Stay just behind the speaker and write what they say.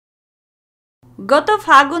गत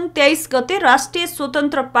फागुन 23 गते राष्ट्रिय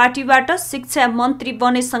स्वतन्त्र पार्टीबाट शिक्षा मन्त्री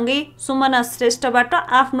बनेसँगै सुमना श्रेष्ठबाट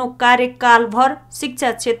आफ्नो कार्यकालभर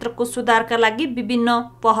शिक्षा क्षेत्रको सुधारका लागि विभिन्न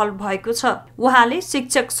पहल भएको छ। उहाँले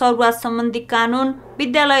शिक्षक सरुवा सम्बन्धी कानून,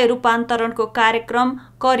 विद्यालय रूपान्तरणको कार्यक्रम,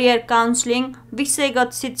 करियर काउन्सिलिङ,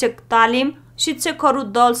 विषयगत शिक्षक तालिम, शिक्षकहरू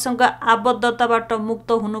दलसँग आबद्धताबाट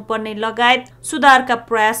मुक्त हुनुपर्ने लगायत सुधारका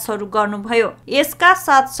प्रयासहरू गर्नुभयो। यसका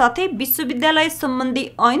साथसाथै विश्वविद्यालय सम्बन्धी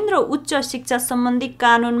ऐन र उच्च शिक्षा सम्बन्धी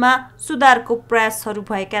कानूनमा सुधारको प्रयासहरू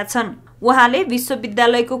भएका छन्। उहाँले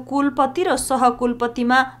विश्वविद्यालयको कुलपति र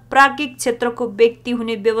सहकुलपतिमा प्राज्ञिक क्षेत्रको व्यक्ति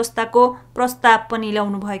हुने व्यवस्थाको प्रस्ताव पनि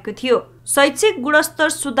ल्याउनु भएको थियो। शैक्षिक गुणस्तर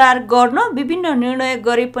सुधार गर्न विभिन्न निर्णय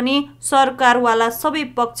गरे पनि सरकारवाला सबै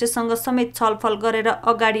पक्षसँग समेत छलफल गरेर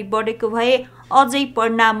अगाडि बढेको भए अझै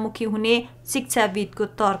परिणाममुखी हुने शिक्षाविदको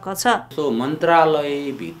तर्क छ।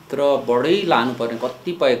 मन्त्रालयभित्र बढै लानुपर्ने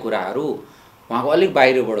कतिपय कुराहरू उहाँको अलिक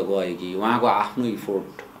बाहिरबाट गयो कि उहाँको आफ्नो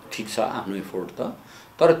इफोर्ट ठिक छ, आफ्नो इफोर्ट त,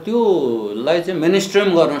 तर त्योलाई चाहिँ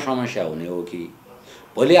मेनस्ट्रिम गर्न समस्या हुने हो कि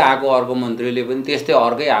भोलि आएको अर्को मन्त्रीले पनि त्यस्तै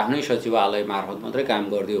अर्कै आफ्नै सचिवालय मार्फत मात्रै काम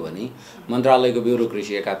गरिदियो भने मन्त्रालयको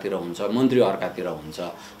ब्युरोक्रेसी एकातिर हुन्छ, मन्त्री अर्कातिर हुन्छ।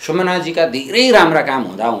 सुमनाजीका धेरै राम्रा काम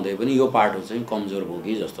हुँदाहुँदै पनि यो पाटो चाहिँ कमजोर भयो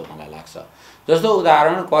कि जस्तो मलाई लाग्छ। जस्तो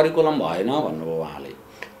उदाहरण करिकुलम भएन भन्नुभयो उहाँले,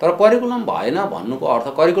 तर करिकुलम भएन भन्नुको अर्थ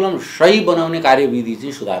करिकुलम सही बनाउने कार्यविधि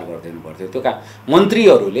चाहिँ सुधार गरिदिनु पर्थ्यो। त्यो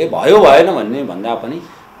मन्त्रीहरूले भयो भएन भन्ने भन्दा पनि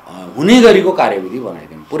हुने गरीको कार्यविधि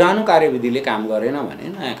बनाइदिनु। पुरानो कार्यविधिले काम गरेन भने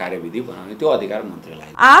नयाँ कार्यविधि बनाउने त्यो अधिकार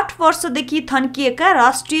मन्त्रीलाई। 8 वर्षदेखि थन्किएका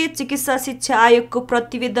राष्ट्रिय चिकित्सा शिक्षा आयोगको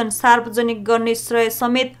प्रतिवेदन सार्वजनिक गर्ने श्रेय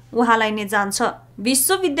समेत उहाँलाई नै जान्छ।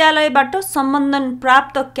 विश्वविद्यालयबाट सम्बन्धन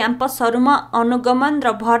प्राप्त क्याम्पसहरूमा अनुगमन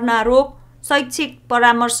र भर्ना रोक, शैक्षिक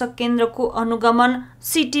परामर्श केन्द्रको अनुगमन,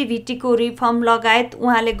 सिटिभिटीको रिफर्म लगायत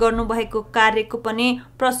उहाँले गर्नुभएको कार्यको पनि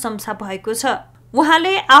प्रशंसा भएको छ।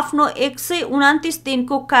 उहाँले आफ्नो 129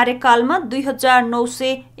 दिनको कार्यकालमा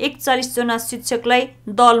 2941 जना शिक्षकलाई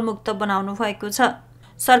दलमुक्त बनाउनु भएको छ।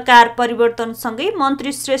 सरकार परिवर्तनसँगै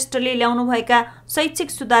मन्त्री श्रेष्ठले ल्याउनुभएका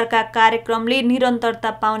शैक्षिक सुधारका कार्यक्रमले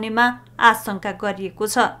निरन्तरता पाउनेमा आशंका गरिएको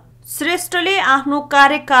छ। श्रेष्ठले आफ्नो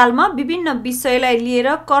कार्यकालमा विभिन्न विषयलाई लिएर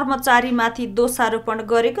कर्मचारीमाथि दोषारोपण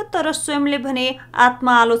गरेको तर स्वयंले भने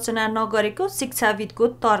आत्मआलोचना नगरेको शिक्षाविदको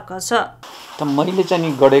तर्क छ। त मैले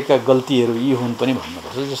चाहिँ गरेका गल्तीहरू यी हुन् पनि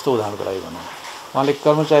भन्नुपर्छ। जस्तो उदाहरणको लागि भनौँ, उहाँले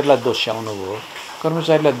कर्मचारीलाई दोस्याउनु भयो।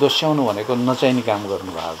 कर्मचारीलाई दोस्याउनु भनेको नचाहिने काम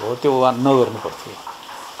गर्नुभएको हो, त्यो उहाँ नगर्नु पर्थ्यो।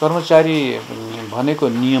 कर्मचारी भनेको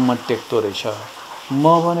नियममा टेक्दो रहेछ, म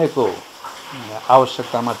भनेको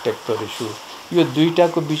आवश्यकतामा टेक्दो रहेछु। यो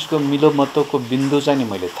दुईटाको बिचको मिलोमतोको बिन्दु चाहिँ नि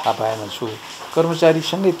मैले थाहा पाएन छु।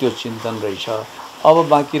 कर्मचारीसँगै त्यो चिन्तन रहेछ। अब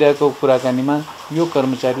बाँकी रहेको कुराकानीमा यो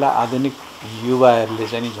कर्मचारीलाई आधुनिक युवाहरूले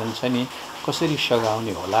चाहिँ झन् छ नि कसरी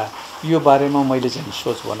सघाउने होला, यो बारेमा मैले चाहिँ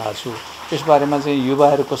सोच बनाएको छु। यसबारेमा चाहिँ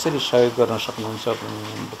युवाहरू कसरी सहयोग गर्न सक्नुहुन्छ,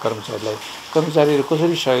 कर्मचारीहरू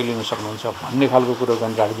कसरी सहयोग लिन सक्नुहुन्छ भन्ने खालको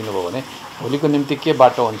कुराकानी राखिदिनु भयो भने भोलिको निम्ति के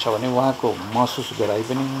बाटो हुन्छ भने उहाँको महसुस गराइ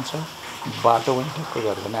पनि हुन्छ, बाटो पनि ठिक्क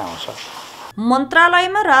गरेर नै आउँछ।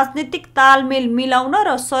 मन्त्रालयमा राजनीतिक तालमेल मिलाउन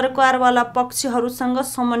र सरकारवाला पक्षहरूसँग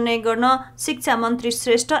समन्वय गर्न शिक्षा मन्त्री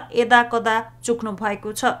श्रेष्ठ यदाकदा चुक्नु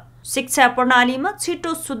भएको छ। शिक्षा प्रणालीमा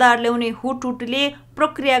छिटो सुधार ल्याउने हुटहुटीले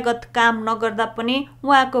प्रक्रियागत काम नगर्दा पनि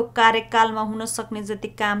उहाँको कार्यकालमा हुन सक्ने जति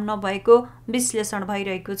काम नभएको विश्लेषण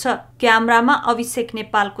भइरहेको छ। क्यामेरामा अभिषेक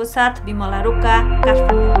नेपालको साथ विमला रोका,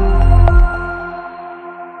 काठमाडौँ।